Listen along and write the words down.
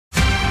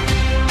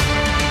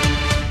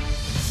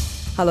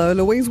Hello,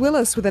 Louise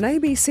Willis with an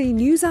ABC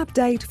News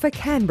update for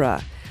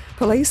Canberra.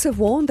 Police have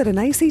warned that an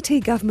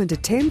ACT government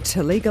attempt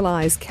to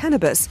legalise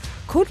cannabis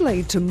could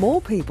lead to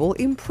more people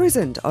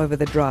imprisoned over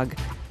the drug.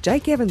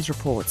 Jake Evans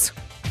reports.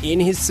 In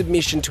his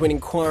submission to an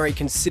inquiry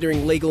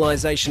considering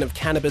legalisation of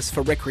cannabis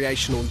for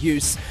recreational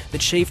use, the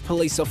Chief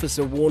Police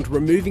Officer warned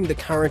removing the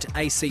current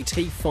ACT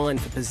fine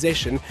for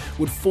possession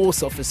would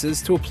force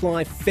officers to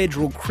apply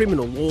federal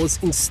criminal laws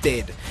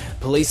instead.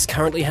 Police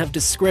currently have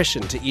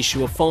discretion to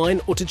issue a fine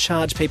or to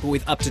charge people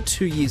with up to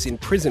 2 years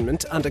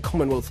imprisonment under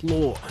Commonwealth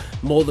law.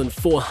 More than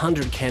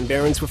 400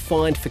 Canberrans were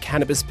fined for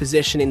cannabis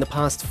possession in the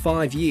past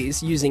 5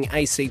 years using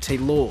ACT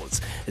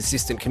laws.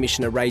 Assistant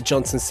Commissioner Ray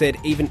Johnson said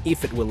even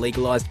if it were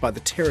legalised by the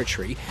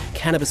territory,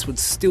 cannabis would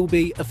still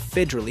be a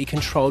federally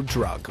controlled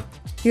drug.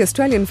 The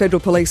Australian Federal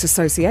Police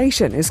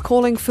Association is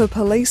calling for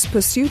police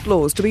pursuit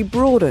laws to be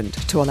broadened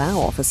to allow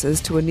officers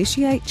to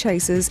initiate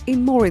chases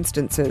in more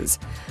instances.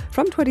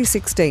 From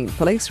 2016,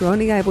 police were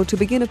only able to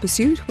begin a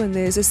pursuit when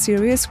there's a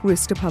serious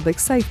risk to public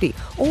safety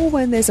or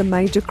when there's a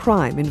major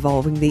crime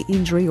involving the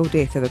injury or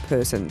death of a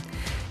person.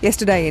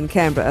 Yesterday in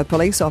Canberra, a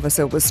police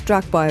officer was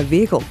struck by a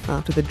vehicle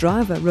after the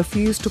driver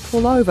refused to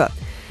pull over.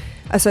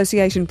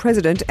 Association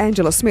President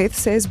Angela Smith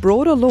says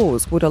broader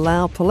laws would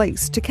allow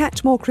police to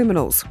catch more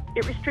criminals.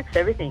 It restricts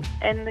everything,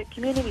 and the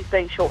community's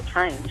being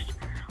shortchanged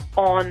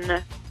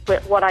on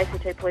what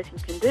ACT policing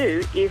can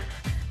do if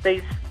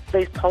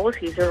these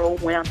policies are all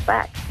wound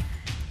back.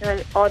 You know,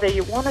 either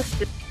you want us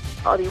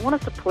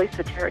to police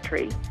the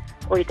territory,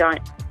 or you don't.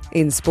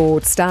 In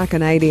sport, star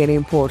Canadian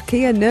import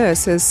Kia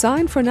Nurse has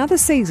signed for another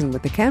season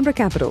with the Canberra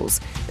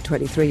Capitals. The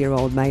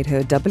 23-year-old made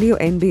her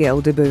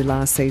WNBL debut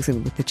last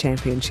season with the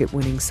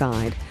championship-winning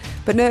side.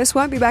 But Nurse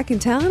won't be back in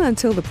town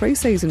until the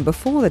pre-season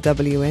before the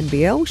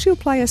WNBL. She'll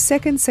play a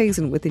second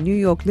season with the New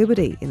York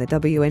Liberty in the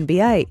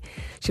WNBA.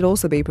 She'll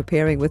also be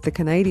preparing with the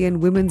Canadian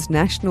women's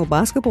national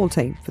basketball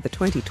team for the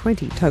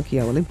 2020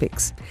 Tokyo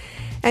Olympics.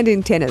 And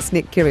in tennis,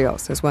 Nick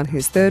Kyrgios has won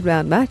his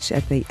third-round match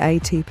at the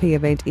ATP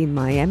event in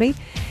Miami.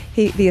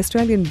 The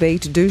Australian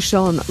beat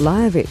Dusan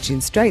Lajovic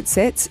in straight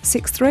sets,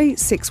 6-3,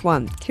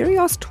 6-1.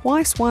 Kyrgios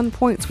twice won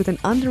points with an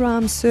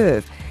underarm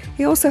serve.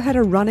 He also had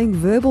a running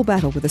verbal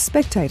battle with a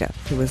spectator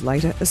who was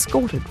later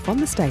escorted from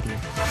the stadium.